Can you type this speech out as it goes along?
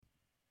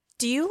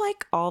Do you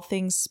like all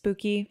things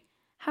spooky?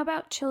 How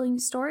about chilling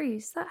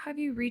stories that have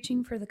you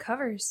reaching for the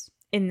covers?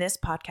 In this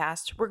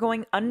podcast, we're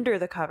going under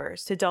the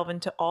covers to delve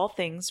into all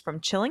things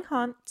from chilling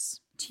haunts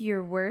To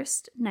your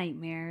worst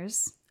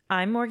nightmares.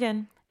 I'm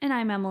Morgan. And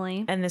I'm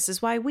Emily. And this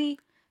is why we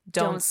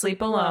don't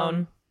sleep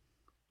alone.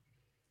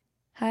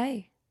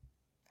 Hi.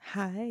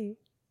 Hi.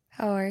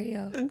 How are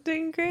you? I'm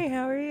doing great.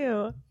 How are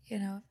you? You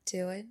know, I'm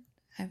doing.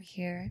 I'm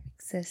here. I'm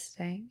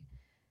existing.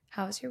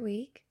 How was your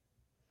week?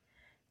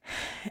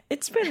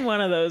 It's been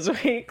one of those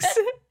weeks.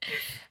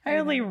 I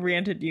only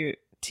ranted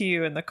to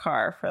you in the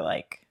car for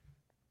like...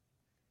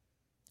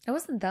 It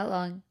wasn't that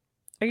long.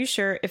 Are you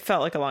sure? It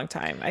felt like a long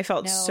time. I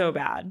felt so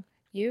bad.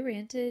 You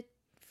ranted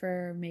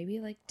for maybe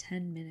like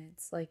 10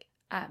 minutes, like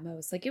at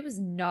most. Like it was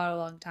not a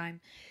long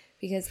time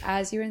because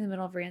as you were in the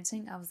middle of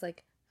ranting, I was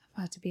like,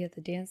 I'm about to be at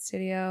the dance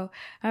studio.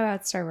 I'm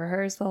about to start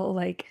rehearsal.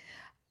 Like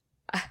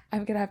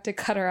I'm going to have to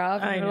cut her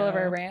off in the middle of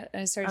her rant.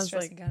 And I started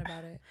stressing out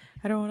about it.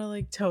 I don't want to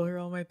like tell her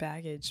all my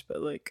baggage,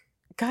 but like,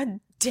 God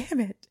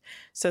damn it.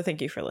 So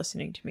thank you for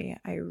listening to me.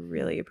 I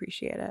really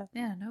appreciate it.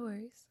 Yeah, no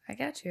worries. I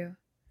got you.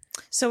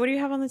 So what do you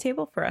have on the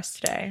table for us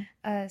today?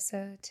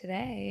 So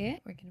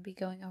today we're going to be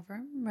going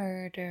over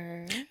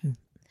murder.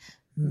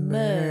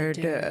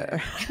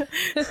 Murder.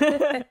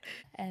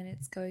 And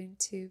it's going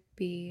to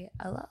be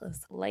a lot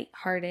less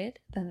lighthearted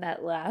than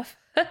that laugh.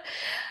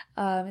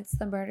 It's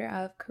the murder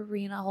of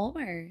Karina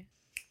Holmer.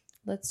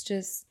 Let's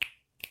just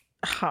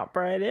hop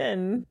right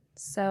in.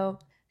 So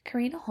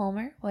Karina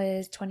Holmer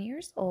was 20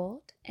 years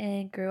old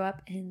and grew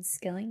up in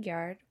Skilling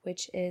Yard,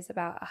 which is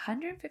about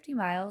 150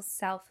 miles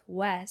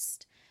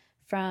southwest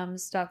from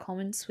Stockholm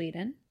in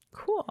Sweden.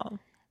 Cool.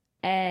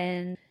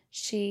 And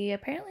she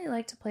apparently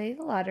liked to play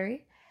the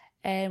lottery.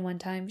 And one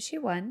time she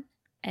won.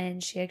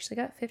 And she actually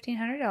got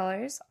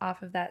 $1,500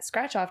 off of that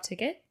scratch-off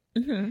ticket.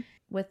 Mm-hmm.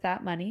 With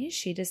that money,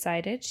 she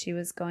decided she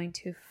was going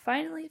to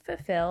finally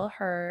fulfill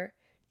her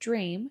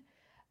dream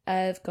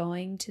of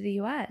going to the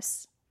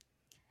U.S.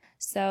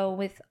 So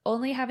with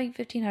only having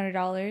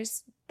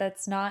 $1,500,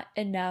 that's not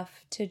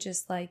enough to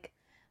just like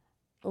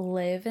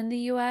live in the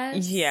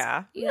U.S.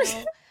 Yeah. You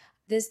know,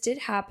 this did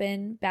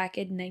happen back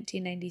in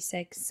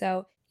 1996.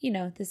 So, you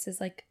know, this is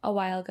like a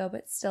while ago,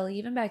 but still,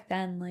 even back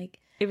then, like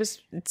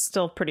it's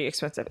still pretty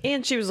expensive.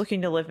 And she was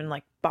looking to live in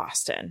like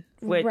Boston,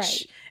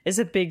 which is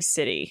a big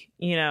city,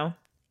 you know?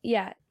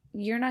 Yeah.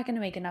 You're not going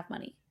to make enough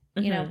money,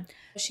 you know?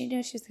 She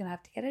knew she was going to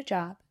have to get a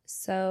job.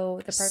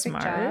 So the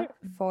perfect job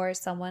for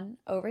someone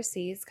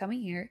overseas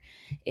coming here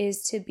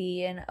is to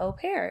be an au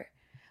pair.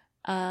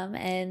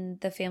 And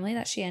the family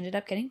that she ended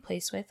up getting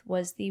placed with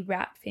was the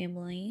Rapp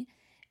family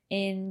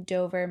in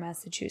Dover,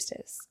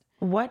 Massachusetts.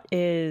 What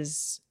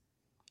is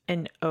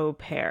an au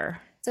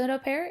pair? So an au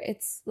pair,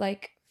 it's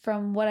like,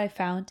 from what I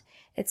found,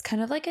 it's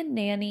kind of like a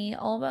nanny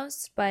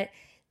almost, but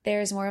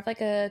there's more of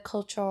like a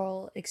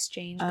cultural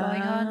exchange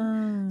going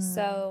on.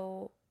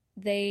 So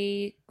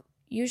they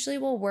usually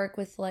will work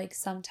with like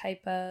some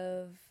type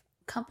of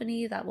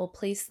company that will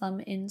place them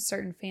in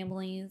certain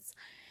families.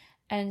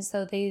 And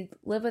so they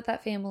live with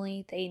that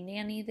family. They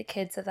nanny the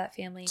kids of that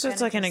family. So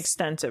it's like an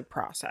extensive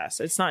process.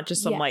 It's not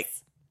just some like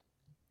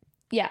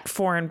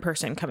foreign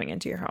person coming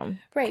into your home.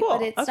 Right. Cool.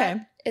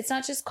 But it's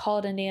not just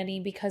called a nanny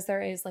because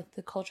there is like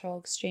the cultural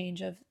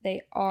exchange of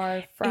they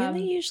are from. And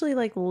they usually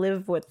like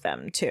live with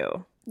them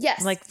too.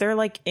 Yes. Like they're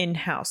like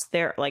in-house.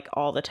 They're like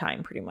all the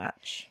time pretty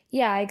much.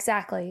 Yeah,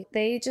 exactly.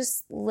 They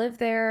just live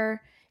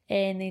there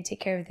and they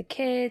take care of the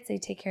kids. They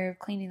take care of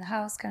cleaning the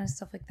house, kind of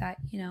stuff like that,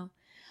 you know,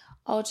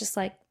 all just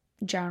like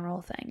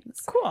general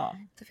things. Cool.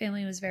 The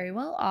family was very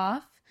well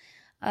off.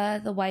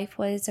 The wife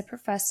was a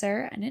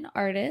professor and an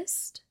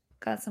artist.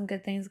 Got some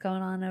good things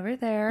going on over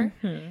there.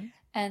 Mm-hmm.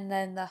 And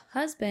then the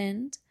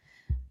husband,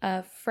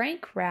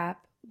 Frank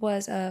Rapp,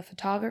 was a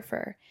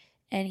photographer.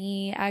 And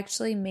he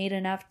actually made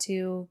enough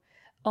to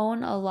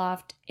own a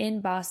loft in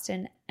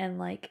Boston and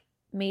like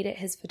made it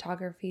his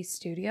photography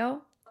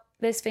studio.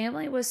 This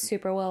family was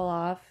super well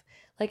off.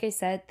 Like I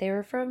said, they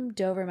were from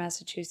Dover,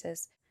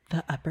 Massachusetts.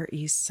 The Upper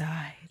East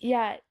Side.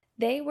 Yeah,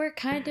 they were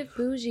kind of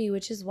bougie,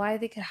 which is why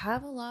they could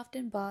have a loft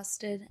in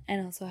Boston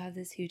and also have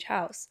this huge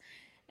house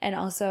and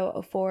also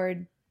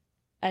afford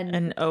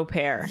an au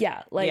pair.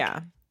 Yeah, like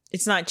yeah,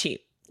 it's not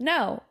cheap.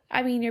 No,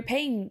 I mean you're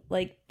paying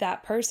like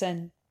that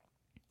person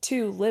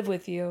to live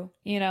with you,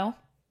 you know?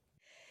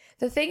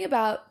 The thing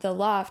about the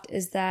loft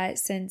is that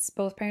since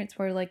both parents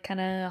were like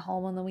kind of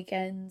home on the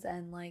weekends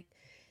and like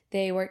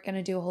they weren't going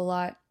to do a whole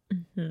lot,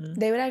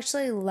 they would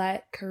actually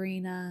let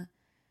Karina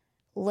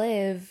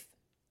live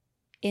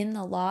in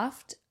the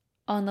loft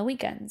on the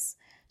weekends.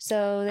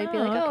 So they'd be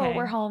like, oh,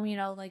 we're home, you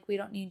know, like we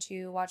don't need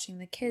you watching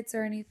the kids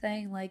or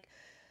anything. Like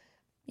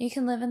you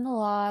can live in the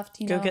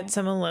loft, you know. Go get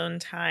some alone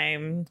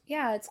time.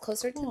 Yeah, it's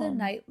closer to the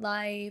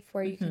nightlife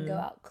where you can go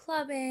out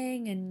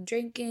clubbing and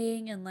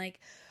drinking and like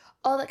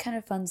all that kind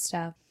of fun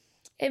stuff.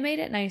 It made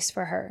it nice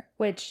for her,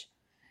 which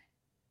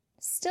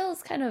still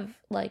is kind of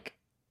like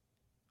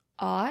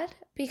odd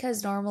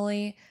because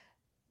normally,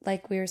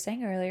 like we were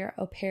saying earlier,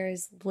 au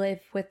pairs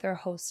live with their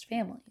host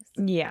families.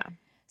 Yeah.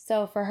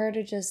 So for her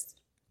to just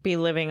be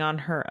living on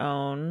her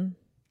own.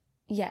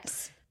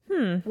 Yes.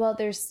 Hmm. Well,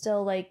 there's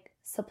still like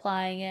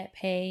supplying it,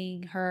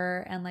 paying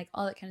her, and like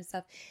all that kind of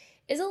stuff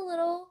is a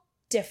little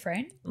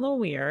different. A little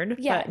weird,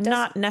 Yeah, but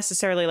not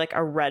necessarily like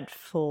a red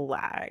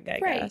flag, I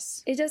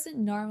guess. It doesn't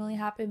normally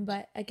happen,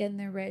 but again,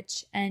 they're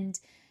rich, and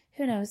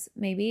who knows,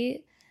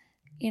 maybe,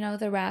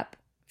 the Rapp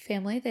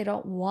family, they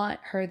don't want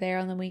her there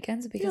on the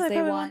weekends because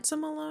they want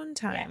some alone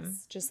time.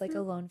 Yes, just like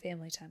alone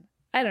family time.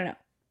 I don't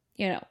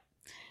know.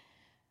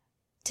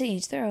 To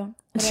each their own.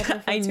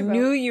 I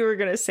knew you were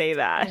going to say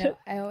that.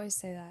 I always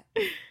say that.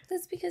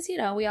 That's because,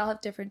 we all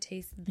have different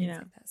tastes and things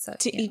like that. So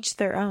to each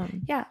their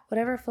own. Yeah,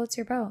 whatever floats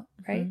your boat,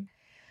 right? Mm-hmm.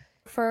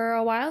 For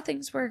a while,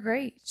 things were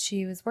great.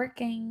 She was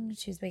working,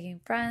 she was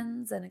making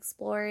friends and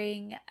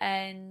exploring,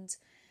 and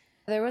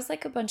there was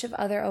like a bunch of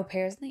other au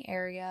pairs in the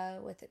area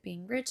with it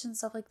being rich and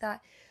stuff like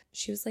that.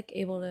 She was like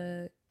able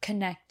to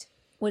connect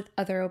with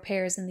other au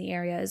pairs in the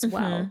area as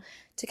well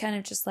to kind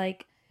of just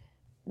like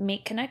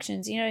make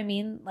connections. You know what I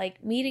mean?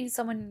 Like meeting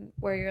someone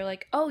where you're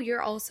like, oh,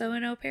 you're also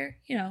an au pair,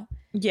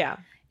 Yeah.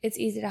 It's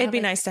easy to have. It'd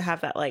be nice to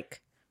have that, like,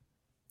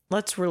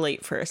 let's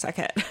relate for a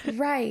second.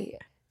 Right.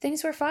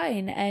 Things were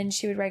fine, and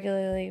she would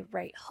regularly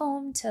write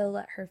home to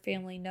let her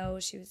family know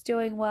she was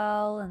doing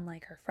well and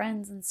like her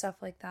friends and stuff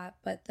like that.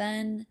 But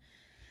then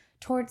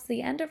towards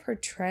the end of her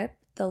trip,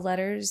 the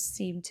letters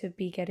seemed to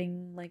be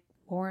getting like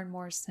more and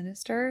more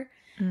sinister,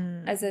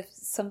 as if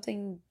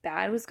something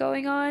bad was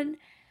going on.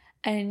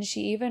 And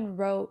she even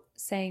wrote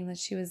saying that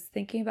she was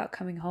thinking about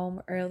coming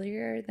home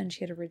earlier than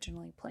she had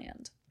originally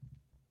planned.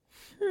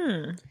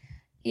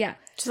 Yeah.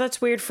 So that's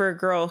weird for a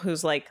girl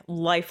whose like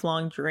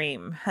lifelong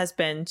dream has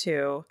been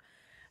to,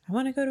 I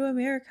want to go to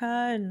America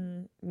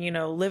and,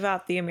 live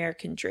out the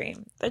American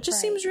dream. That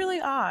just seems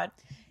really odd.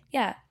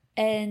 Yeah.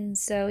 And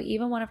so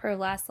even one of her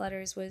last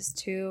letters was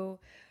to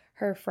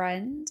her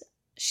friend.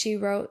 She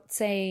wrote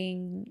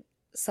saying,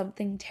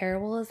 something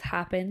terrible has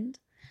happened.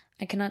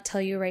 I cannot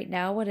tell you right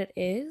now what it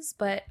is,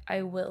 but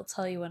I will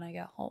tell you when I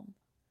get home.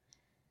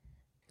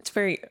 It's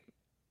very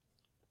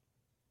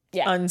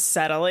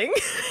unsettling.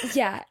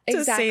 Yeah, exactly.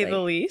 To say the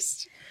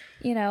least.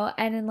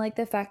 And in like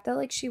the fact that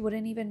like she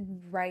wouldn't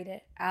even write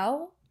it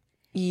out.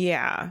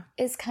 Yeah.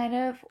 Is kind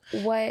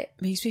of what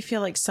makes me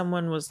feel like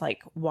someone was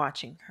like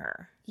watching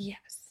her.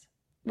 Yes.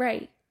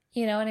 Right.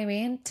 You know what I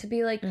mean? To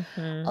be like,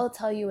 I'll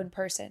tell you in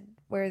person,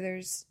 where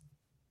there's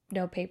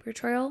no paper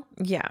trail.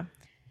 Yeah.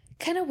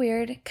 Kind of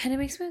weird. Kind of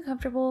makes me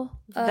uncomfortable.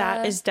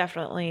 That is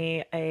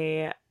definitely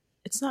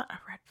it's not a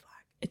red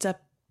flag. It's a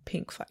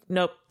pink flag.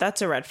 Nope,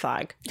 that's a red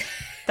flag.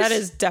 That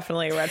is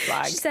definitely a red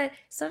flag. She said,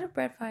 it's not a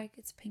red flag,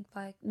 it's a pink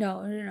flag.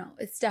 No.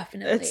 It's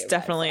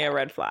definitely a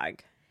red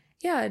flag.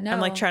 Yeah, no. I'm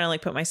like trying to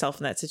like put myself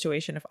in that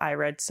situation. If I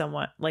read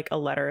someone like a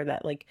letter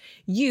that like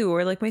you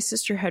or like my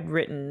sister had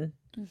written,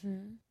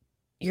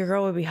 your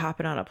girl would be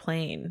hopping on a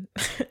plane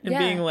and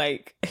being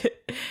like,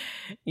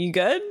 you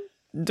good?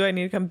 Do I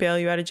need to come bail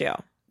you out of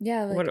jail?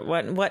 Yeah. Like,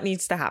 what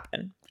needs to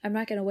happen? I'm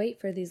not going to wait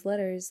for these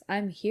letters.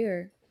 I'm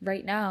here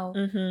right now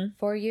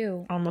for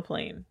you. On the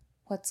plane.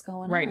 What's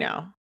going on? Right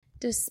now.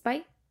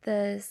 Despite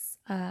this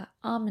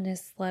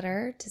ominous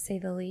letter, to say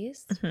the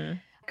least,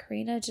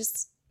 Karina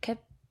just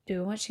kept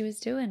doing what she was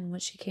doing,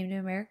 what she came to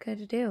America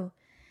to do.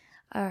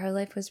 Her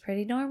life was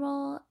pretty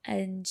normal,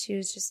 and she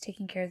was just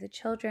taking care of the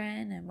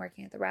children and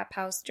working at the Rapp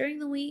house during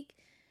the week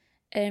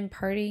and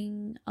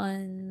partying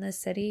on the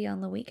city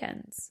on the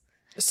weekends.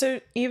 So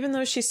even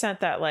though she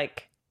sent that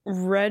like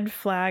red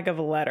flag of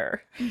a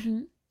letter,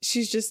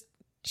 she's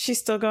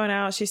still going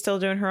out. She's still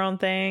doing her own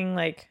thing.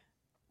 Like,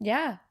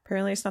 yeah,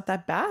 apparently it's not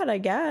that bad, I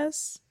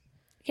guess.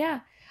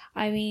 Yeah.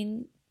 I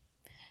mean,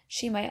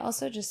 she might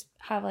also just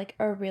have like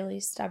a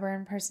really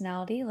stubborn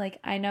personality. Like,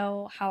 I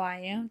know how I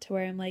am, to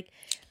where I'm like,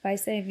 if I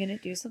say I'm going to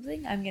do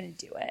something, I'm going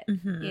to do it.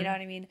 You know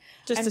what I mean?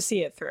 Just to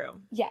see it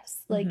through. Yes.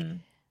 Like,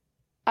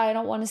 I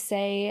don't want to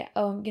say,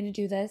 oh, I'm going to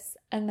do this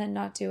and then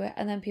not do it.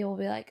 And then people will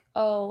be like,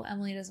 oh,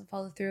 Emily doesn't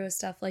follow through with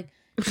stuff. Like,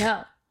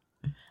 no.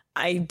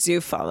 I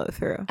do follow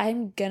through.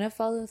 I'm going to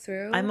follow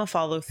through. I'm a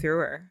follow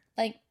througher.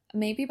 Like,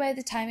 maybe by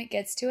the time it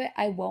gets to it,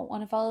 I won't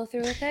want to follow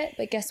through with it.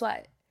 But guess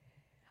what?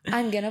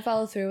 I'm going to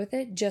follow through with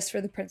it just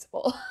for the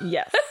principle.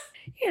 Yes.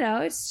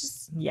 It's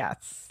just...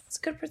 Yes. It's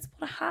a good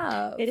principle to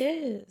have. It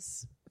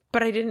is.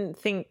 But I didn't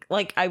think...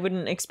 Like, I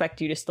wouldn't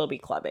expect you to still be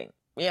clubbing.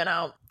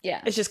 Yeah.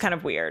 It's just kind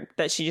of weird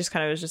that she just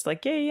kind of was just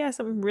like, yeah,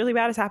 something really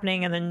bad is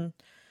happening. And then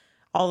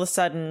all of a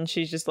sudden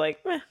she's just like,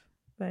 I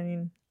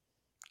mean,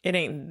 it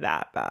ain't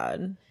that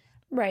bad.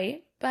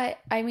 Right. But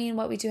I mean,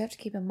 what we do have to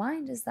keep in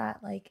mind is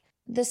that like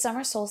the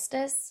summer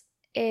solstice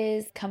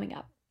is coming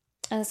up.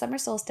 And the summer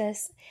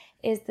solstice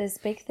is this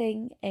big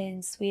thing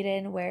in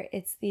Sweden where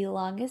it's the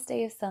longest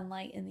day of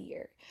sunlight in the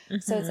year.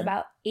 So it's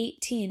about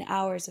 18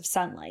 hours of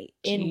sunlight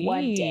in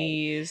one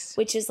day,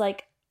 which is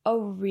like a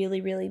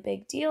really, really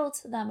big deal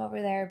to them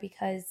over there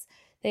because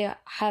they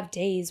have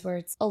days where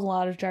it's a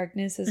lot of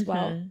darkness as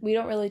well. We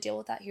don't really deal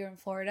with that here in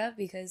Florida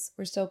because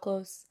we're so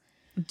close.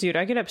 Dude,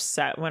 I get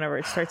upset whenever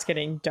it starts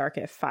getting dark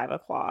at 5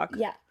 o'clock.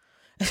 Yeah,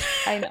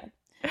 I know.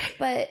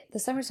 But the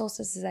summer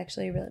solstice is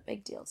actually a really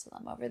big deal to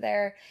them over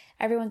there.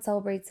 Everyone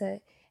celebrates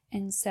it.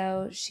 And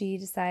so she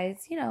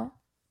decides,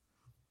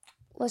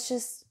 let's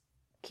just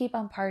keep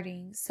on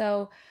partying.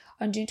 So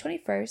on June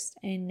 21st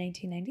in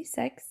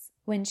 1996,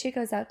 when she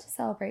goes out to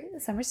celebrate the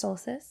summer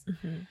solstice,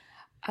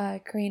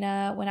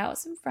 Karina went out with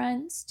some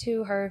friends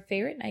to her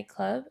favorite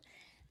nightclub,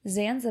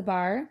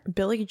 Zanzibar.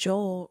 Billy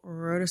Joel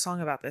wrote a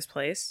song about this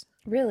place.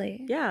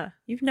 Really? Yeah.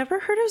 You've never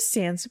heard of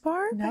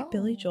Zanzibar by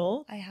Billy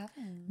Joel? I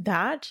haven't.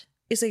 That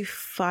is a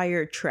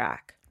fire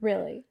track.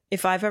 Really?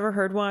 If I've ever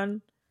heard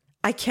one,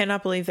 I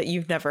cannot believe that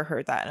you've never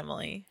heard that,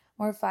 Emily.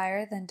 More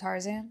fire than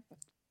Tarzan?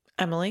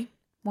 Emily?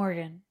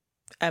 Morgan.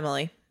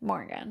 Emily?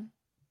 Morgan.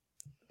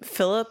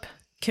 Philip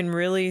can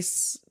really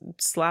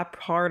slap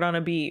hard on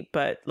a beat,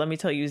 but let me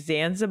tell you,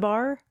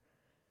 Zanzibar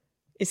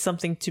is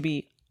something to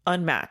be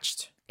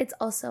unmatched. It's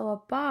also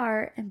a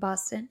bar in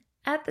Boston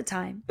at the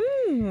time.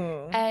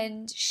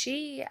 And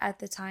she, at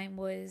the time,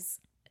 was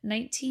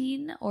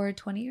 19 or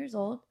 20 years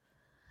old.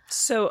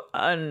 So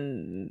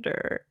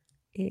underage.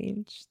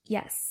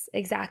 Yes,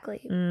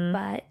 exactly.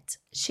 But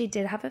she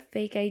did have a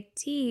fake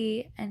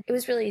ID, and it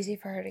was really easy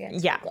for her to get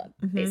into the club,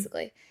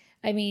 basically.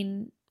 I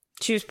mean...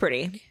 She was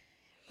pretty.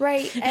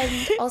 Right.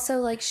 And also,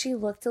 like, she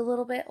looked a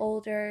little bit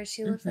older.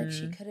 She looked like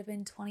she could have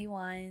been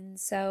 21.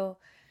 So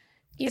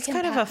it's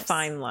kind of a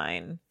fine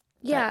line.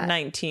 Yeah.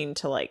 19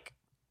 to, like,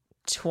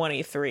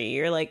 23.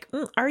 You're like,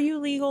 are you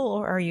legal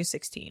or are you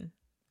 16?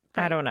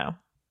 Right. I don't know.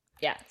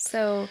 Yeah.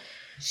 So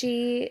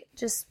she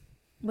just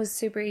was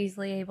super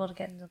easily able to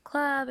get into the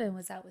club and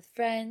was out with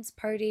friends,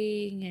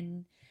 partying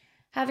and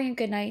having a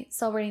good night,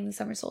 celebrating the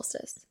summer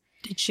solstice.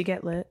 Did she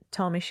get lit?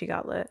 Tell me she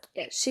got lit.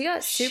 Yeah, she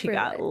got super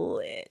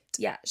lit.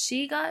 Yeah,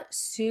 she got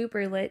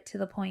super lit to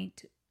the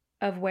point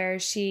of where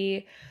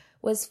she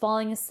was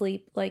falling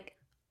asleep, like,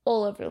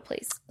 all over the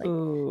place.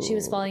 Like, she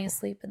was falling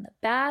asleep in the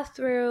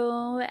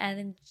bathroom, and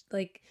then,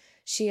 like,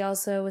 she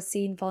also was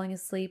seen falling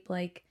asleep,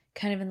 like,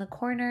 kind of in the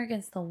corner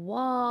against the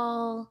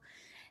wall.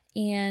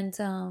 And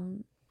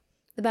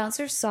the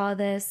bouncers saw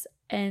this,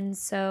 and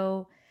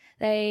so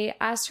they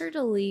asked her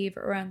to leave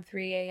around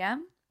 3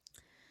 a.m.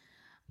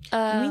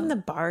 I mean, the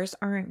bars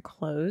aren't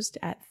closed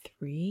at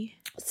 3?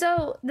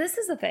 So this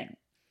is the thing.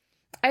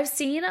 I've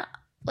seen,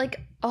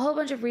 like, a whole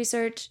bunch of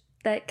research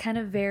that kind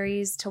of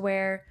varies to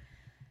where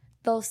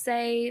they'll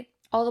say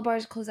all the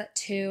bars close at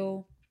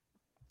 2,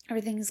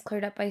 everything is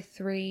cleared up by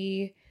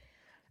 3.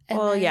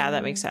 Well, yeah,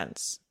 that makes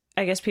sense.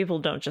 I guess people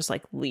don't just,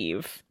 like,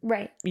 leave.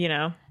 Right. You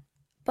know?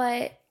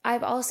 But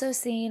I've also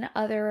seen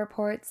other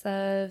reports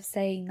of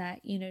saying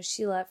that,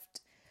 she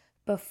left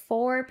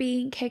before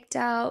being kicked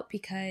out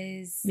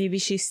because... Maybe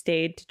she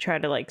stayed to try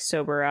to, like,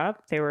 sober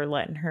up. They were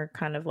letting her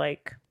kind of,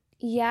 like...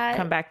 Yeah.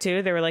 Come back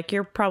to. They were like,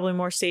 you're probably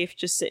more safe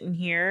just sitting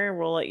here.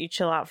 We'll let you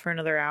chill out for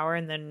another hour,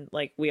 and then,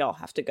 like, we all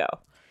have to go.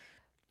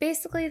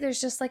 Basically, there's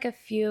just, like, a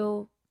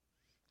few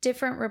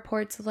different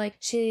reports of, like,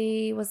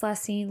 she was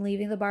last seen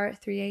leaving the bar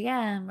at 3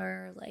 a.m.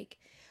 or, like,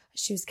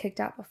 she was kicked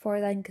out before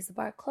then because the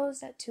bar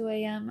closed at 2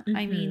 a.m.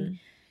 I mean...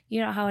 You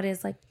know how it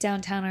is, like,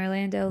 downtown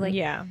Orlando. Like,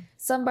 yeah.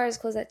 Some bars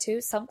close at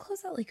 2. Some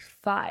close at, like,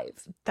 5.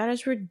 That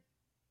is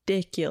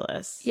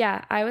ridiculous.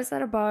 Yeah. I was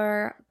at a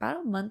bar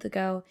about a month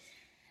ago,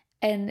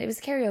 and it was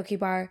a karaoke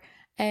bar,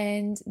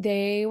 and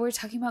they were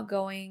talking about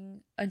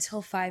going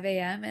until 5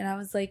 a.m., and I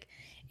was like,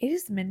 it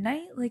is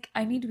midnight. Like,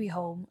 I need to be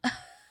home.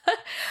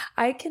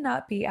 I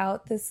cannot be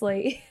out this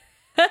late.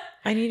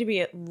 I need to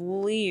be at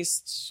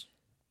least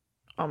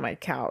on my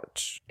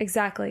couch.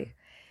 Exactly.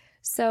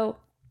 So...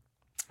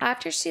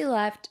 After she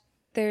left,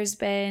 there's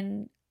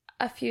been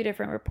a few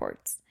different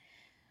reports.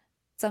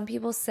 Some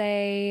people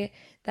say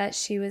that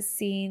she was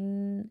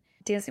seen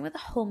dancing with a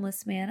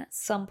homeless man at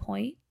some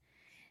point,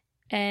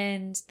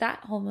 and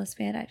that homeless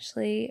man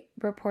actually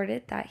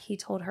reported that he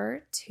told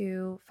her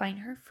to find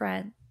her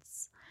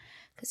friends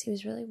because he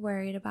was really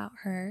worried about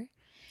her.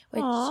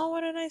 Aw,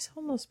 what a nice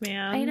homeless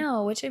man. I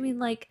know, which I mean,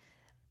 like,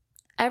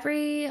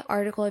 every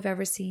article I've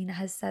ever seen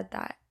has said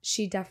that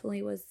she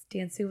definitely was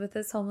dancing with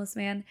this homeless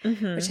man,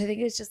 which I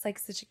think is just, like,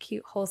 such a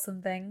cute,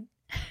 wholesome thing.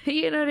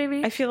 You know what I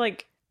mean? I feel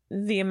like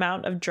the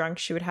amount of drunk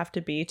she would have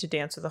to be to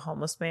dance with a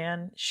homeless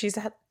man, she's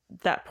at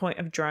that point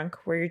of drunk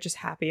where you're just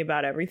happy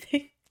about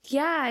everything.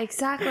 Yeah,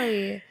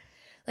 exactly.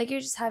 Like, you're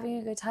just having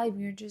a good time.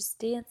 You're just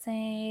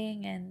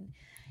dancing and,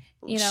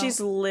 She's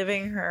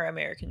living her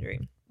American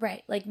dream.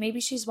 Right. Like,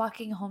 maybe she's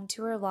walking home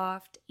to her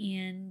loft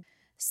and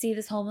see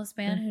this homeless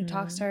man who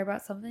talks to her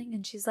about something,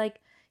 and she's like,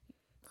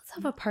 let's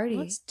have a party.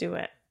 Let's do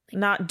it.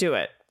 Not do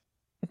it,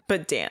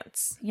 but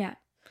dance. Yeah.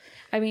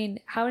 I mean,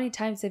 how many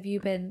times have you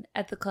been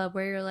at the club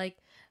where you're like,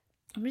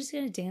 I'm just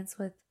going to dance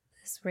with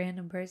this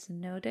random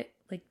person,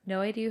 no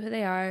idea who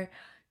they are,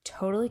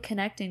 totally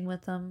connecting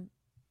with them.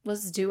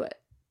 Let's do it.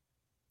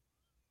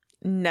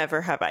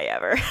 Never have I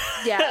ever.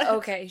 Yeah,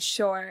 okay,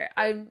 sure.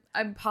 I'm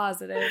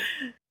positive.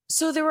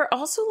 So there were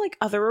also, like,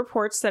 other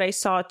reports that I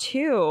saw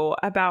too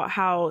about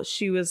how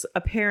she was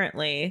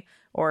apparently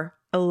or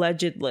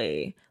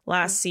allegedly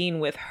last seen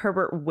with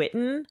Herbert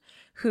Witten,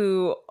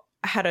 who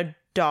had a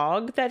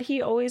dog that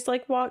he always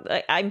like walked.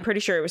 I'm pretty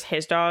sure it was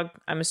his dog,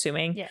 I'm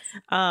assuming. Yes.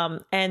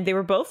 And they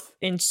were both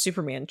in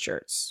Superman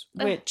shirts,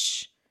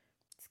 which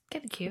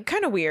kind of cute,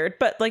 kind of weird,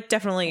 but like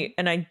definitely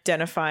an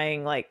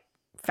identifying like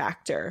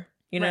factor.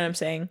 You know what I'm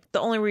saying? The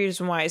only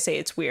reason why I say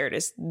it's weird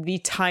is the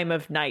time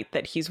of night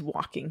that he's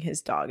walking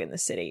his dog in the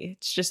city.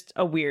 It's just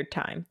a weird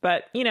time.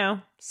 But, you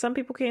know, some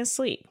people can't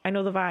sleep. I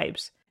know the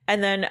vibes.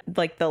 And then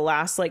like the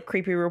last like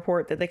creepy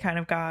report that they kind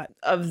of got,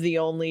 of the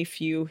only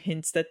few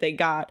hints that they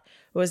got,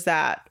 was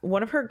that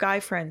one of her guy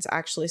friends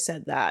actually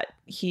said that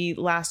he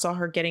last saw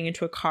her getting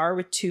into a car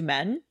with two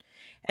men.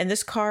 And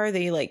this car,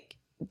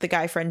 the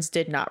guy friends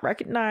did not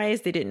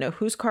recognize. They didn't know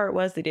whose car it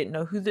was. They didn't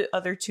know who the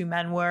other two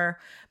men were.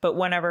 But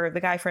whenever the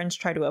guy friends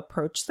tried to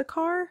approach the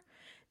car,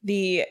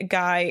 the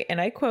guy, and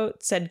I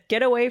quote, said,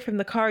 "Get away from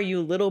the car,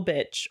 you little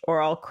bitch,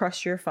 or I'll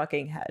crush your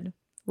fucking head."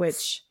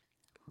 Which,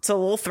 it's a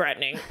little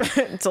threatening.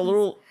 It's a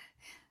little,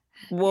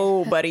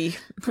 whoa, buddy.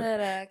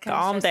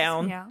 Calm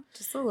down. Yeah,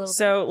 just a little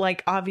So,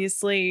 like,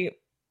 obviously,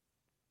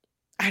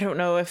 I don't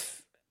know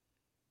if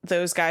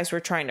those guys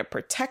were trying to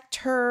protect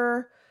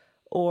her,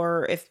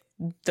 or if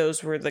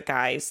those were the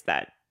guys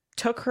that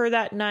took her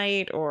that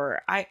night,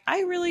 or I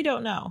really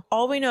don't know.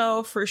 All we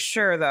know for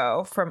sure,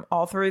 though, from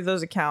all three of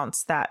those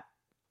accounts, that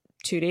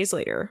 2 days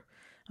later,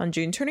 on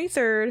June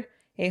 23rd,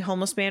 a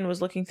homeless man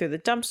was looking through the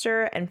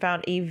dumpster and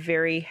found a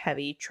very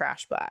heavy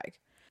trash bag.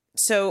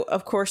 So,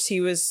 of course,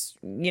 he was,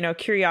 you know,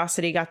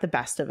 curiosity got the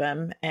best of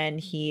him, and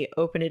he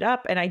opened it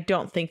up, and I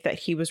don't think that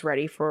he was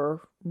ready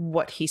for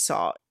what he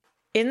saw.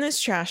 In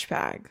this trash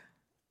bag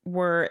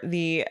were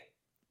the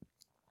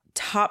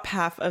top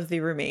half of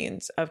the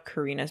remains of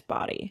Karina's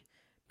body.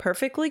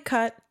 Perfectly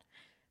cut,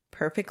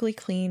 perfectly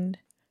cleaned,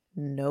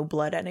 no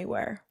blood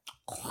anywhere.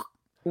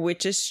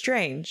 Which is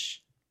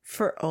strange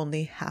for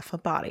only half a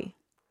body.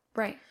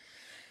 Right.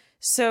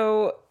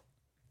 So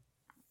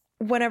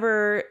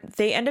whenever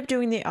they end up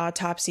doing the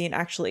autopsy and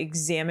actually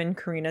examine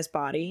Karina's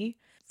body,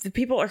 the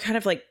people are kind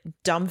of like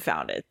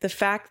dumbfounded. The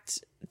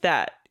fact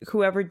that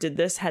whoever did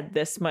this had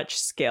this much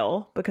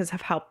skill because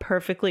of how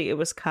perfectly it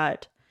was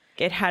cut.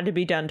 It had to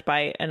be done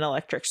by an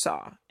electric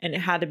saw, and it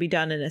had to be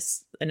done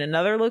in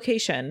another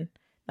location.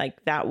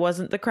 Like, that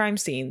wasn't the crime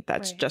scene.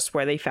 That's just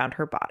where they found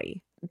her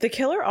body. The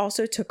killer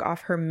also took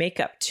off her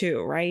makeup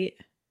too, right?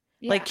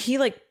 Yeah. Like, he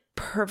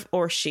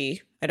or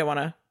she, I don't want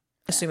to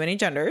assume any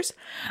genders,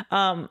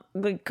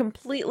 like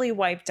completely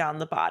wiped down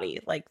the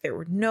body. Like,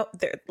 there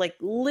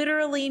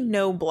literally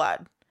no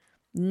blood,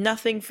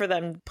 nothing for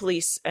them,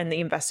 police and the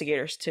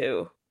investigators,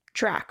 to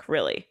track,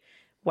 really.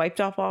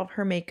 Wiped off all of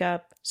her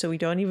makeup, so we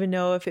don't even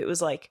know if it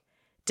was like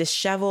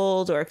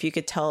disheveled, or if you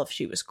could tell if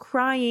she was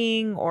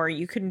crying, or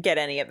you couldn't get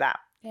any of that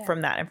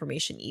from that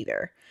information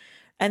either.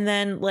 And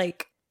then,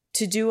 like,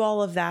 to do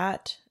all of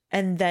that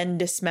and then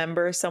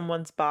dismember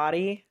someone's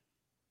body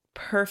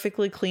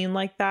perfectly clean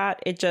like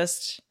that, it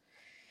just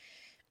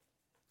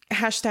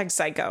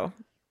 #psycho.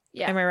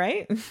 Yeah. Am I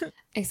right?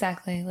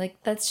 Exactly. Like,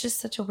 that's just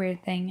such a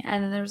weird thing.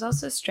 And then there was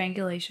also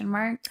strangulation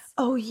marks.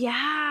 Oh,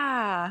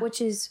 yeah.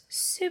 Which is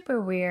super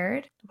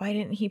weird. Why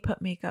didn't he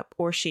put makeup,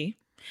 or she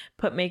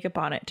put makeup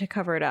on it to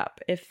cover it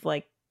up if,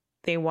 like,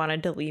 they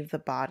wanted to leave the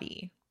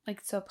body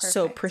like so perfect,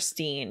 so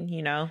pristine,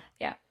 you know?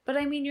 Yeah. But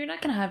I mean, you're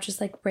not going to have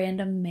just like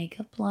random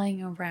makeup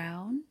lying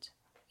around,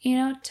 you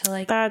know, to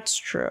like. That's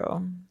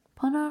true.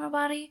 Put on a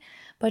body.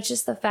 But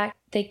just the fact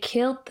they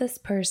killed this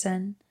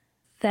person,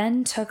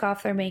 then took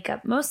off their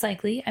makeup. Most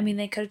likely, I mean,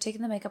 they could have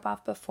taken the makeup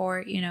off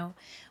before, you know.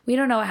 We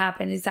don't know what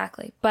happened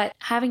exactly. But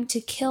having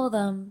to kill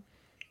them,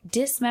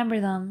 dismember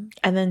them.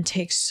 And then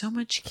take so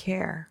much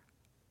care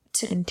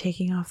in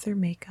taking off their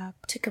makeup.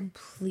 To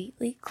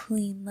completely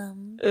clean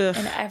them. Ugh.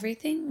 And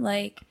everything.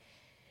 Like,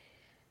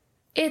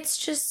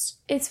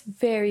 it's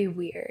very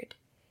weird.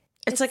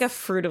 It's like a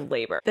fruit of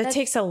labor. That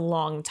takes a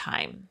long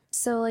time.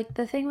 So, like,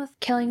 the thing with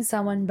killing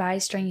someone by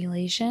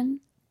strangulation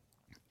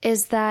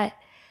is that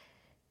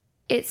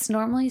it's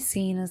normally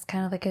seen as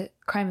kind of like a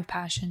crime of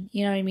passion.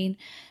 You know what I mean?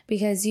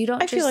 Because you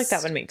don't I feel like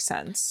that would make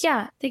sense.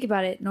 Yeah. Think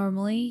about it.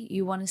 Normally,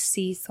 you want to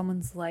see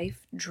someone's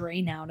life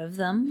drain out of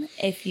them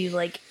if you,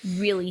 like,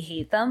 really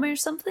hate them or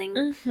something.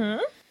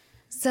 Mm-hmm.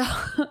 So,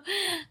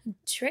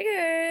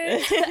 trigger.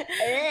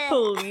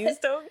 Please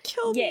don't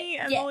kill me,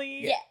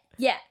 Emily.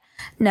 Yeah.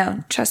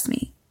 No, trust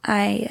me.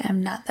 I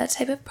am not that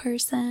type of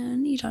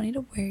person. You don't need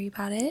to worry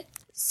about it.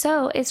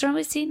 So, it's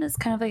normally seen as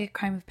kind of like a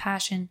crime of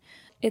passion.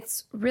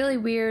 It's really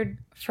weird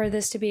for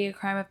this to be a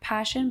crime of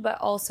passion, but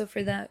also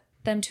for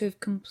them to have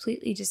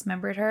completely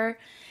dismembered her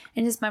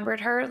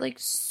like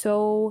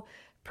so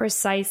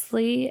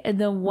precisely in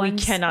the one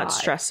We cannot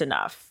spot. Stress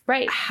enough.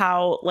 Right.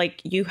 How, like,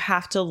 you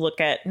have to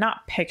look at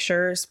not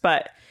pictures,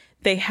 but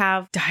they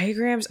have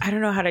diagrams. I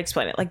don't know how to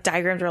explain it. Like,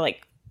 diagrams are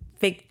like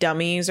fake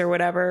dummies or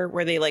whatever,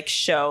 where they like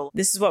show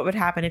this is what would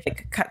happen if it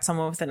could cut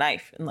someone with a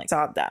knife and like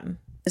sawed them.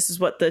 This is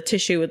what the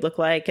tissue would look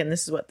like, and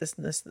this is what this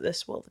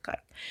will look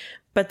like.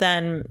 But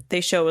then they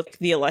show with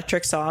the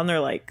electric saw, and they're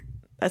like,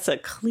 that's a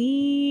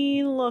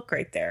clean look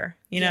right there,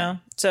 you know?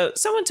 So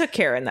someone took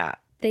care in that.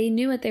 They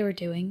knew what they were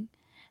doing,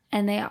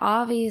 And they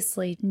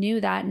obviously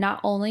knew that not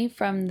only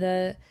from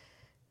the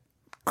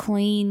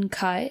clean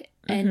cut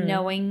and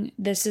knowing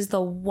this is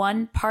the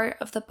one part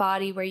of the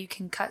body where you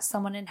can cut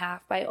someone in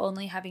half by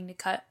only having to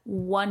cut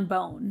one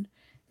bone.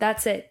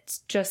 That's it. It's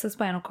just the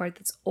spinal cord.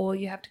 That's all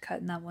you have to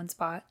cut in that one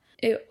spot.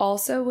 It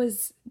also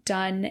was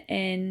done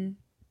in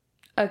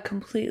a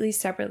completely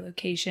separate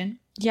location.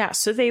 Yeah,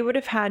 so they would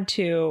have had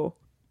to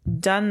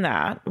done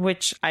that,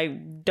 which I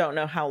don't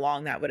know how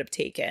long that would have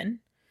taken,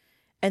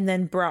 and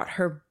then brought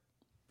her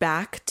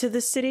back to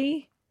the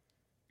city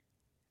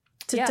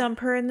to dump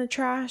her in the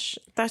trash.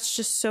 That's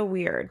just so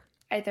weird.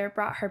 Either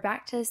brought her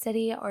back to the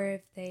city, or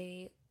if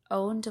they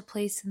owned a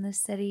place in the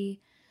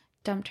city,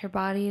 dumped her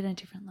body in a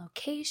different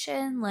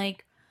location.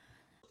 Like,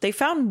 they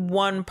found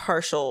one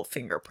partial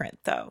fingerprint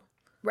though.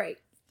 Right.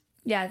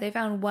 Yeah, they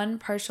found one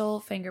partial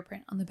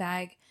fingerprint on the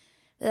bag.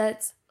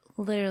 That's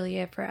literally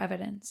it for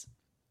evidence.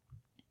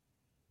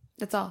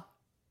 That's all.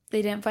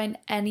 They didn't find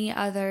any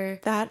other.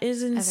 That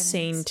is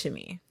insane evidence to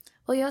me.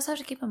 Well, you also have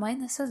to keep in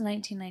mind this is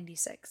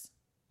 1996.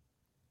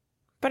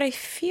 But I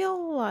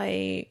feel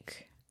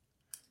like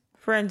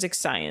forensic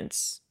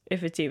science,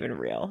 if it's even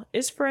real,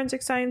 is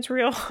forensic science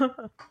real?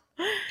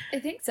 I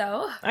think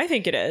so. I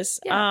think it is.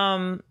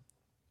 Yeah.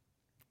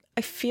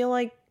 I feel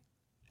like,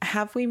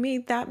 have we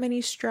made that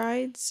many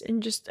strides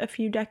in just a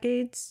few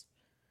decades?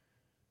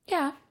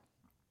 Yeah.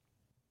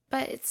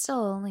 But it's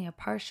still only a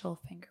partial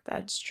fingerprint.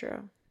 That's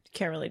true.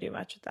 Can't really do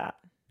much with that.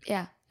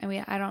 Yeah. I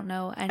mean, I don't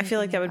know anything. I feel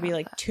like that would be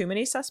like that. too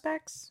many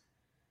suspects.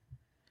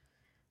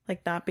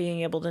 Like not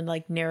being able to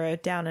like narrow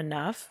it down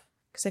enough.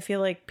 Because I feel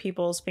like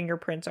people's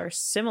fingerprints are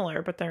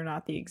similar, but they're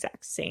not the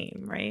exact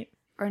same, right?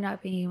 Or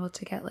not being able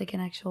to get like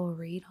an actual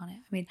read on it.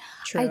 I mean,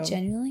 True. I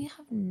genuinely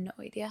have no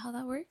idea how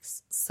that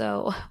works.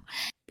 So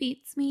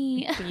beats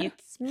me.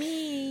 Beats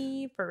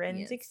me.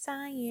 Forensic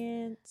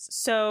science.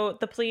 So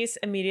the police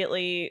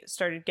immediately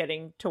started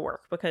getting to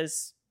work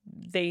because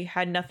they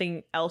had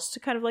nothing else to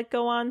kind of like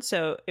go on.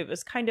 So it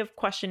was kind of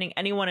questioning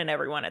anyone and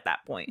everyone at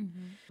that point.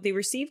 They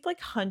received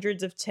like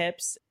hundreds of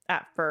tips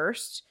at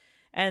first.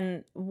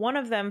 And one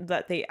of them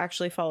that they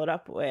actually followed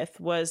up with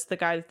was the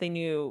guy that they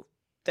knew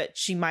that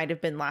she might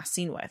have been last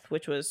seen with,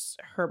 which was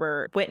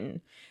Herbert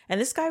Witten. And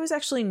this guy was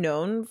actually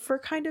known for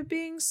kind of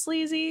being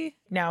sleazy.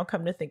 Now,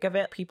 come to think of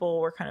it, people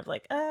were kind of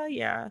like,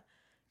 yeah,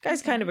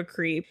 guy's kind of a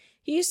creep.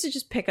 He used to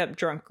just pick up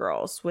drunk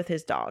girls with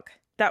his dog.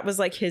 That was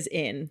like his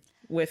in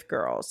with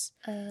girls.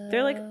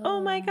 They're like,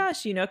 oh my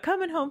gosh,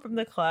 coming home from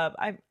the club.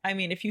 I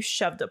mean, if you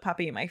shoved a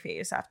puppy in my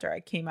face after I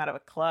came out of a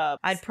club,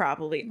 I'd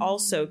probably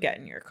also get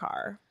in your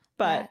car.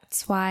 But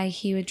that's why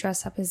he would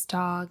dress up his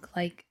dog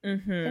like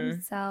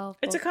himself.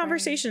 It's a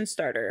conversation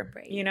starter,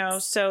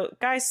 So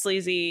guy's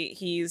sleazy.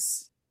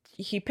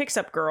 He picks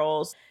up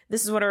girls.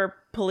 This is what our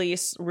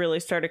police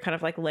really started kind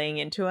of like laying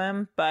into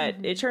him.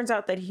 But it turns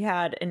out that he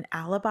had an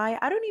alibi.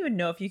 I don't even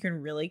know if you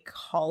can really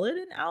call it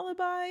an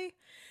alibi,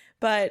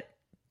 but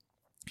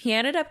he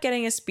ended up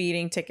getting a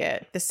speeding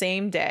ticket the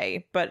same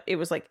day, but it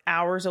was like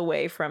hours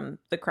away from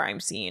the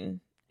crime scene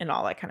and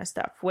all that kind of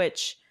stuff,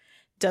 which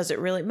does it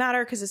really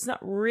matter? Because it's not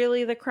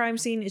really the crime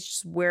scene. It's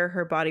just where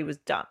her body was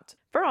dumped.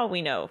 For all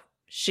we know,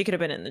 she could have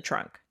been in the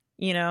trunk,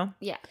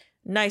 Yeah.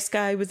 Nice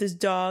guy with his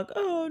dog.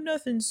 Oh,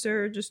 nothing,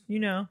 sir. Just,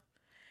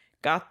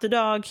 got the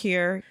dog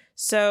here.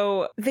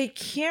 So they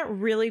can't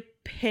really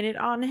pin it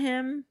on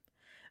him.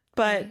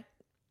 But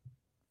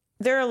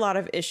there are a lot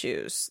of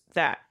issues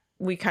that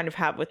we kind of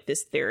have with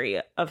this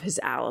theory of his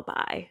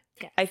alibi.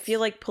 Yes. I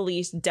feel like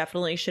police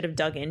definitely should have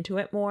dug into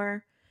it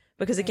more.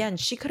 Because again,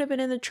 she could have been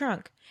in the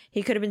trunk.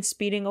 He could have been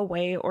speeding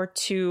away or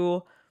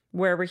to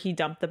wherever he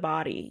dumped the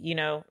body.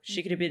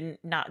 She could have been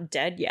not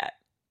dead yet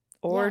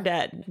or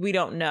dead. We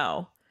don't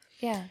know.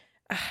 Yeah.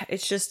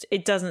 It's just,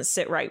 it doesn't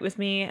sit right with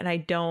me. And I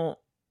don't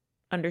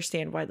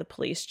understand why the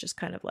police just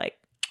kind of like,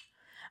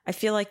 I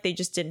feel like they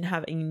just didn't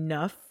have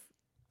enough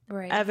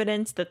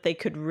evidence that they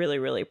could really,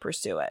 really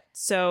pursue it.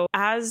 So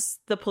as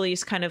the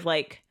police kind of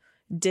like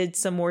did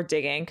some more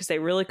digging, because they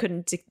really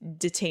couldn't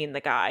detain the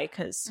guy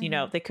because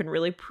they couldn't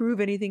really prove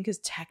anything because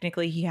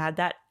technically he had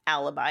that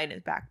alibi in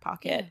his back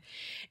pocket,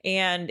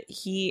 and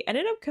he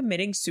ended up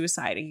committing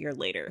suicide a year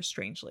later,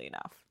 strangely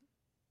enough.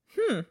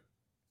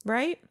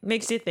 Right?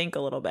 Makes you think a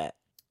little bit.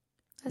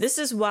 This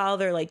is while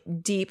they're like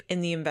deep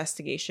in the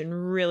investigation,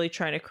 really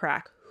trying to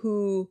crack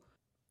who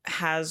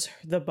has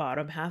the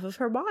bottom half of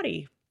her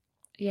body.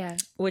 Yeah,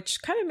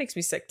 which kind of makes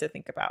me sick to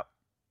think about.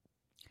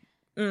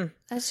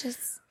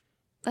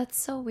 That's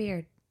so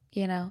weird,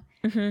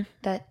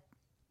 that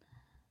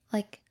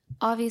like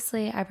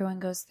obviously everyone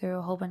goes through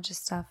a whole bunch of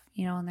stuff,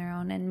 on their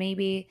own. And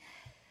maybe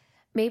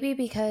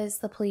because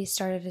the police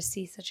started to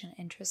see such an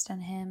interest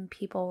in him,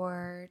 people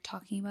were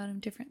talking about him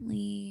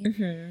differently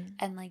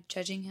and like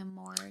judging him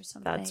more or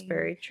something. That's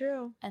very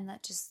true. And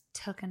that just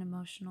took an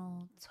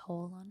emotional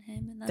toll on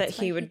him. And that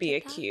he would be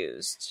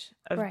accused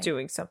of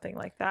doing something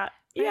like that.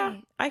 Yeah,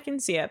 I can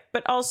see it.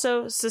 But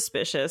also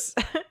suspicious.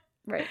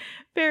 Right.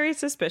 Very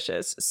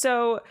suspicious.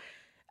 So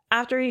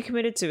after he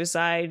committed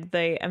suicide,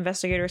 the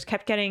investigators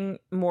kept getting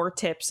more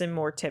tips and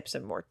more tips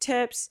and more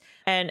tips.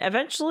 And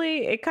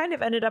eventually it kind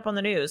of ended up on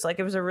the news. Like,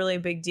 it was a really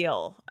big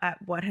deal at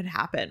what had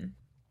happened.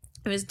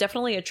 It was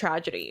definitely a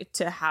tragedy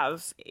to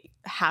have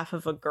half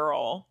of a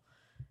girl,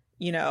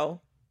 you know,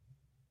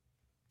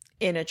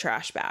 in a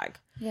trash bag.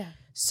 Yeah.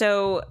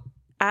 So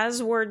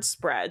as word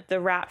spread, the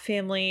Rapp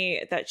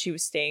family that she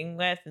was staying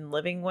with and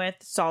living with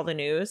saw the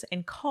news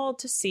and called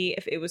to see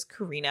if it was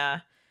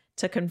Karina,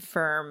 to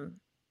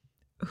confirm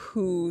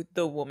who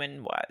the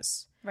woman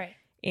was. Right.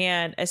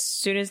 And as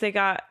soon as they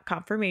got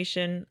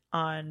confirmation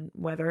on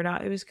whether or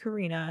not it was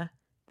Karina,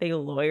 they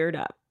lawyered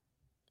up.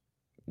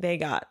 They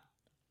got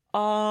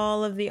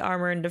all of the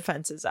armor and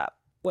defenses up,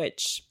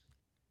 which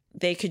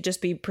they could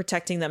just be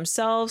protecting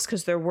themselves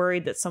because they're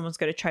worried that someone's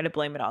going to try to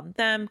blame it on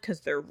them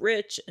because they're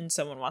rich and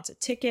someone wants a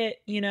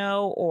ticket, you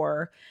know,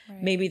 or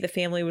maybe the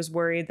family was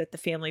worried that the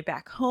family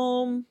back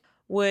home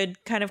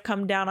would kind of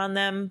come down on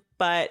them.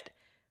 But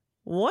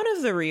one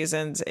of the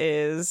reasons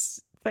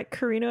is that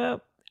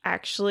Karina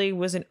actually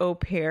was an au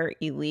pair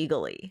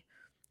illegally.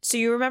 So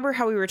you remember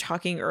how we were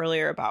talking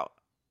earlier about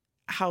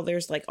how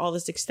there's like all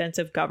this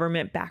extensive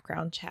government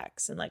background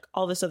checks and like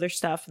all this other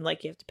stuff, and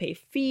like you have to pay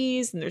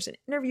fees and there's an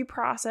interview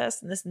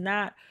process and this and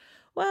that.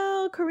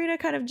 Well, Karina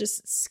kind of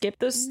just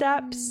skipped those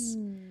steps.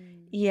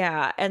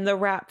 Yeah. And the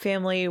Rapp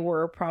family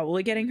were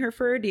probably getting her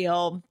for a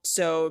deal.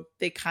 So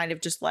they kind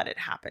of just let it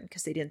happen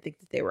because they didn't think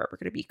that they were ever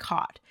going to be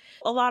caught.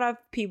 A lot of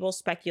people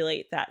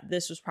speculate that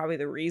this was probably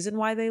the reason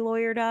why they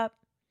lawyered up.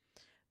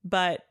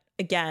 But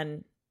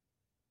again,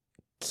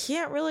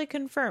 can't really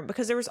confirm,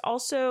 because there was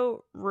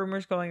also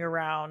rumors going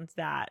around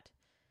that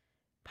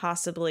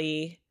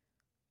possibly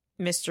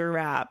Mr.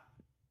 Rapp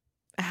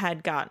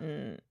had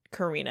gotten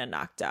Karina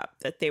knocked up,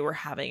 that they were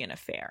having an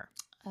affair.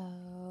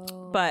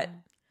 Oh. But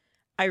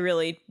I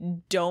really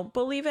don't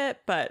believe it,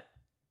 but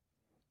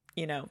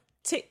you know,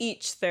 to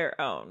each their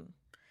own.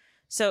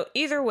 So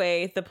either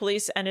way, the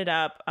police ended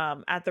up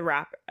at the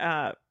Rapp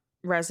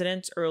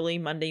residence early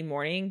Monday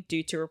morning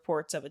due to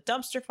reports of a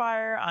dumpster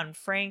fire on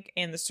Frank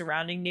and the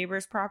surrounding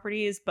neighbors'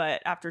 properties.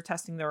 But after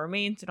testing the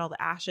remains and all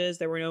the ashes,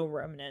 there were no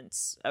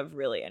remnants of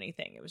really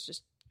anything. It was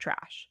just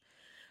trash.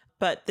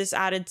 But this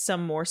added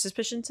some more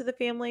suspicion to the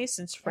family,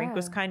 since Frank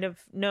was kind of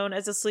known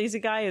as a sleazy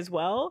guy as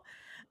well.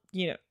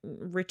 You know,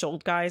 rich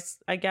old guys,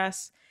 I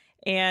guess.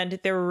 And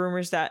there were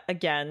rumors that,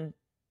 again,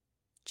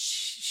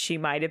 she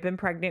might have been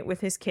pregnant with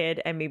his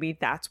kid, and maybe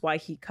that's why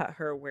he cut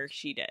her where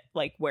he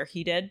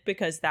did,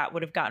 because that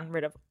would have gotten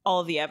rid of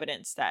all the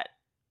evidence that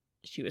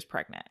she was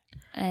pregnant.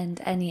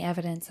 And any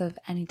evidence of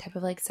any type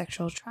of like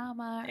sexual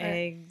trauma or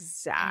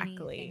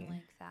exactly anything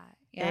like that.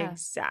 Yeah.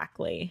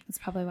 Exactly. That's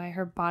probably why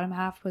her bottom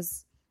half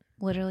was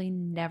literally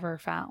never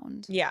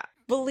found. Yeah.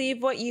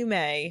 Believe what you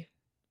may,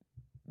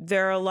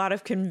 there are a lot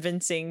of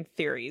convincing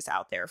theories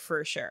out there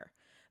for sure.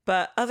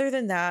 But other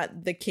than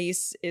that, the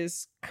case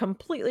is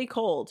completely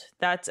cold.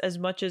 That's as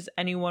much as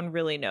anyone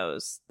really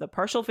knows. The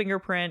partial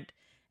fingerprint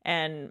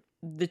and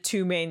the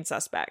two main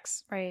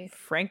suspects, right?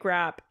 Frank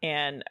Rapp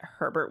and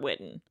Herbert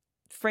Whitten.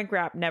 Frank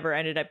Rapp never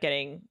ended up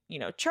getting,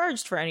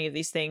 charged for any of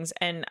these things.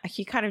 And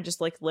he kind of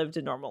just like lived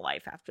a normal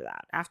life after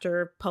that.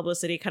 After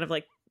publicity kind of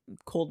like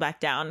cooled back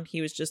down,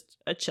 he was just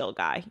a chill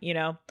guy,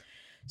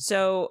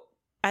 So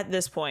at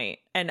this point,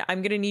 and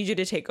I'm going to need you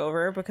to take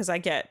over because I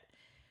get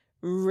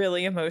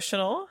really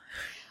emotional.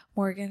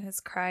 Morgan has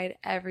cried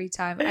every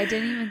time. I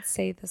didn't even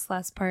say this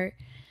last part,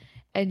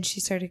 and she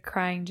started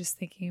crying just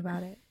thinking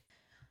about it.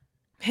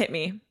 Hit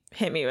me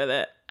with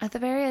it. At the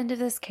very end of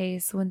this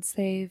case, once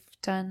they've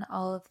done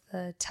all of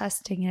the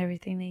testing and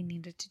everything they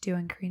needed to do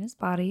on Karina's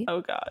body,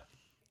 oh god,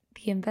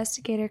 the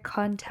investigator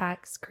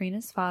contacts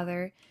Karina's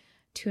father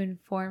to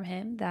inform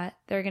him that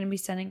they're going to be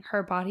sending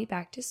her body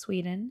back to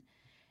Sweden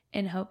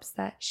in hopes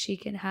that she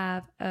can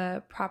have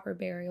a proper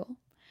burial,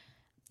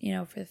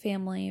 for the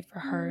family, for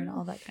her, and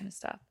all that kind of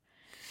stuff.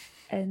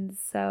 And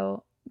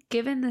so,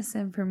 given this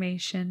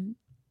information,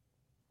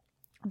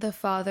 the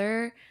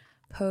father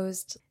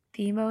posed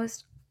the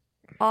most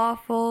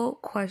awful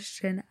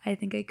question I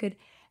think I could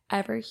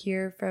ever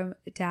hear from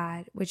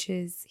Dad, which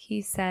is,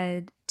 he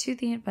said to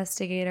the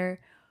investigator,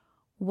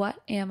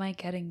 "What am I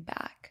getting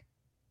back?"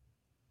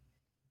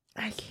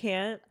 I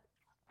can't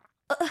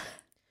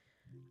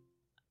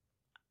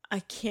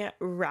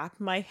wrap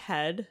my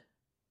head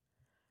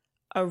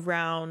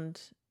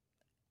around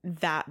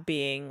that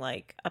being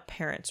like a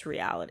parent's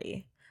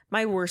reality.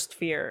 My worst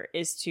fear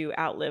is to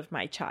outlive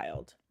my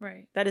child.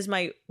 Right. That is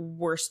my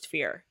worst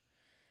fear.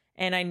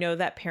 And I know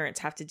that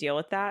parents have to deal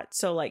with that.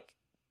 So like,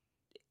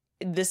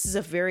 this is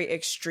a very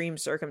extreme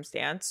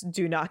circumstance.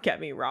 Do not get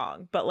me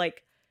wrong. But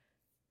like,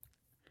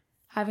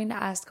 having to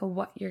ask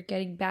what you're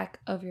getting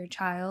back of your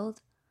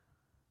child.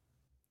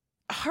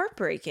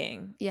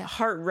 Heartbreaking. Yeah.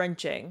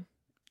 Heart-wrenching.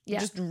 Yeah.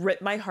 Just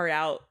rip my heart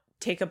out,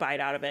 take a bite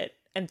out of it,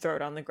 and throw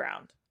it on the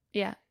ground.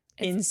 Yeah.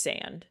 In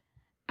sand.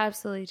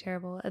 Absolutely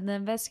terrible. And the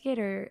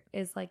investigator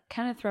is like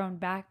kind of thrown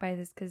back by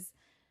this because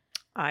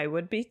I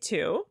would be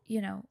too.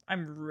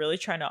 I'm really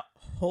trying to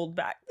hold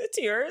back the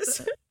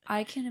tears.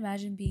 I can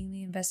imagine being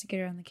the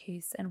investigator on the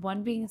case and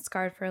one being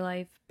scarred for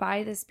life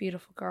by this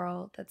beautiful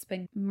girl that's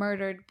been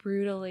murdered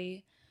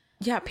brutally.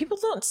 Yeah, people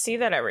don't see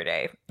that every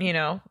day, you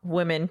know,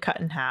 women cut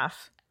in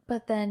half.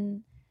 But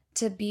then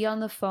to be on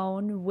the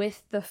phone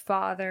with the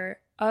father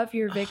of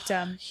your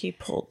victim. He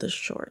pulled the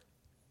short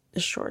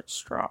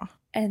straw.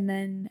 And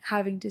then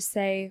having to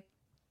say,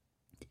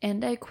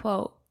 and I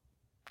quote,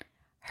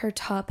 her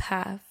top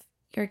half,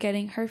 you're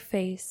getting her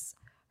face,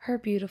 her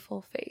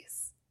beautiful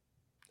face.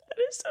 That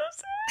is so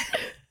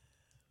sad.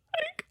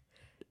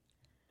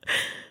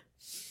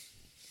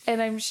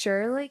 And I'm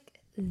sure like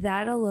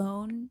that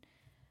alone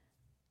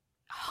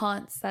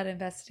haunts that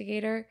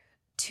investigator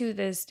to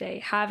this day,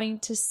 having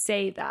to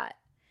say that,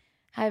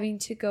 having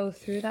to go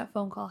through that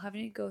phone call,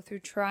 having to go through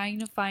trying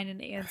to find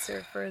an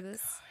answer for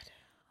this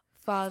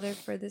father,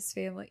 for this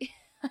family.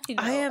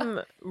 I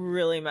am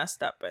really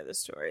messed up by the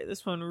story.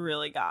 This one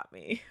really got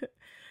me.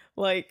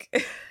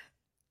 Like,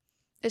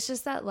 it's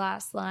just that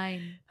last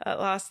line. That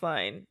last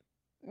line.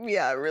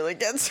 Yeah, it really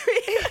gets me.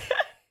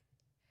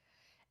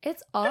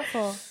 It's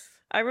awful.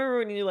 I remember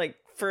when you like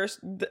first,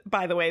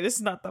 by the way, this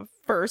is not the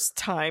first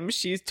time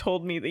she's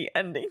told me the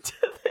ending to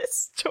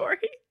this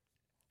story.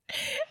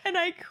 And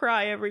I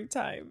cry every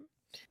time.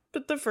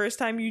 But the first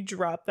time you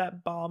dropped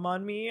that bomb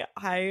on me,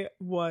 I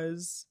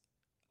was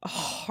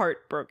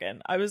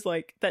heartbroken. I was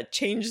like, that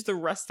changed the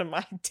rest of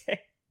my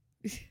day.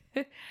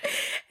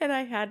 And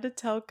I had to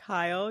tell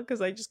Kyle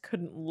because I just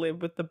couldn't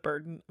live with the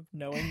burden of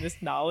knowing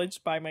this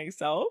knowledge by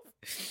myself.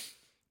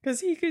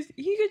 Because he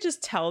could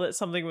just tell that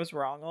something was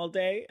wrong all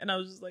day. And I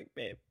was just like,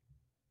 babe,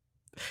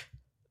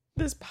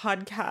 this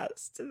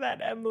podcast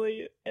that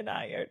Emily and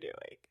I are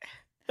doing.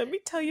 Let me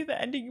tell you the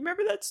ending.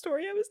 Remember that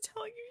story I was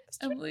telling you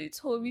yesterday? Emily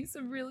told me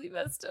some really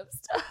messed up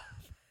stuff.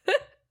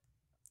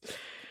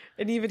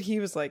 And even he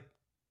was like,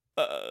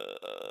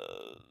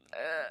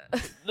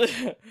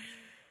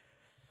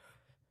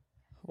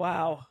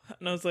 wow.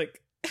 And I was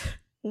like,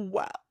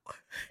 wow.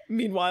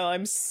 Meanwhile,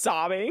 I'm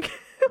sobbing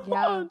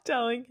while I'm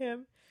telling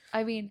him.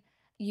 I mean,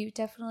 you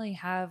definitely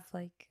have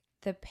like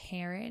the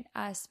parent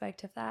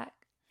aspect of that,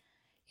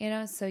 you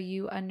know, so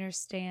you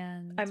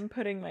understand. I'm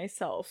putting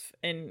myself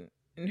in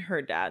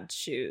her dad's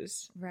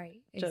shoes.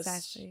 Right,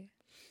 exactly.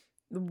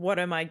 Just, what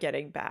am I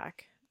getting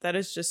back? That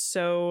is just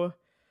so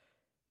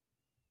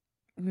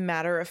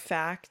matter of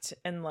fact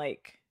and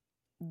like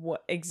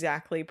what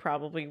exactly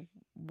probably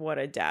what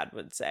a dad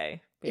would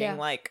say. Being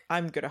like,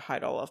 I'm gonna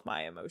hide all of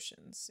my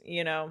emotions,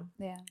 you know?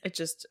 Yeah. It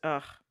just,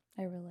 ugh.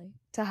 I relate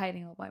to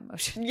hiding all my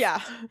emotions.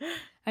 Yeah.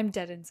 I'm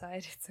dead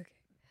inside. It's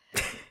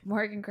okay.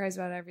 Morgan cries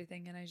about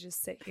everything and I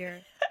just sit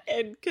here.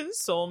 And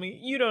console me.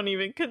 You don't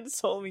even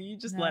console me. You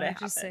just let it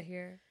happen. I just sit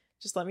here.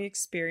 Just let me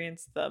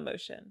experience the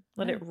emotion.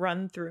 Let it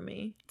run through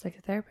me. It's like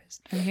a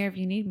therapist. I'm here if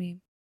you need me.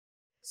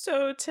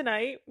 So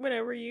tonight,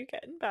 whenever you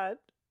get in bed,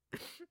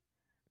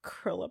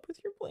 curl up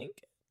with your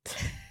blanket.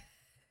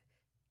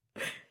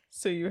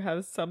 So you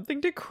have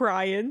something to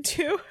cry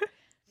into.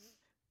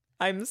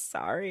 I'm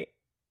sorry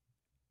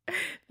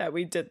that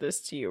we did this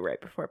to you right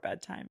before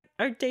bedtime.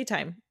 Or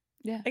daytime.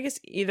 Yeah. I guess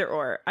either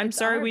or. I'm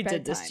sorry we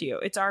did this to you.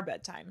 It's our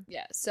bedtime.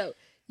 Yeah. So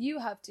you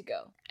have to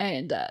go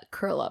and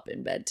curl up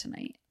in bed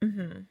tonight.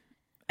 Mm-hmm.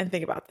 And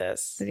think about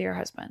this. With your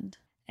husband.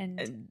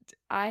 And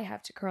I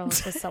have to curl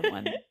up with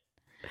someone.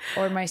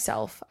 Or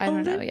myself. I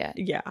don't know yet.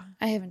 Yeah.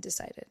 I haven't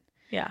decided.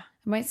 Yeah.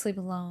 I might sleep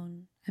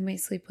alone. I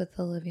might sleep with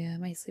Olivia. I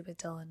might sleep with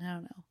Dylan. I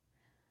don't know.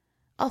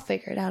 I'll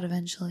figure it out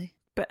eventually.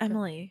 But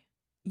Emily,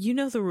 you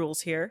know the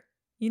rules here.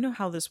 You know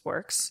how this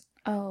works.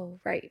 Oh,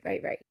 right.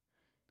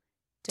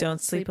 Don't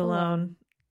sleep alone.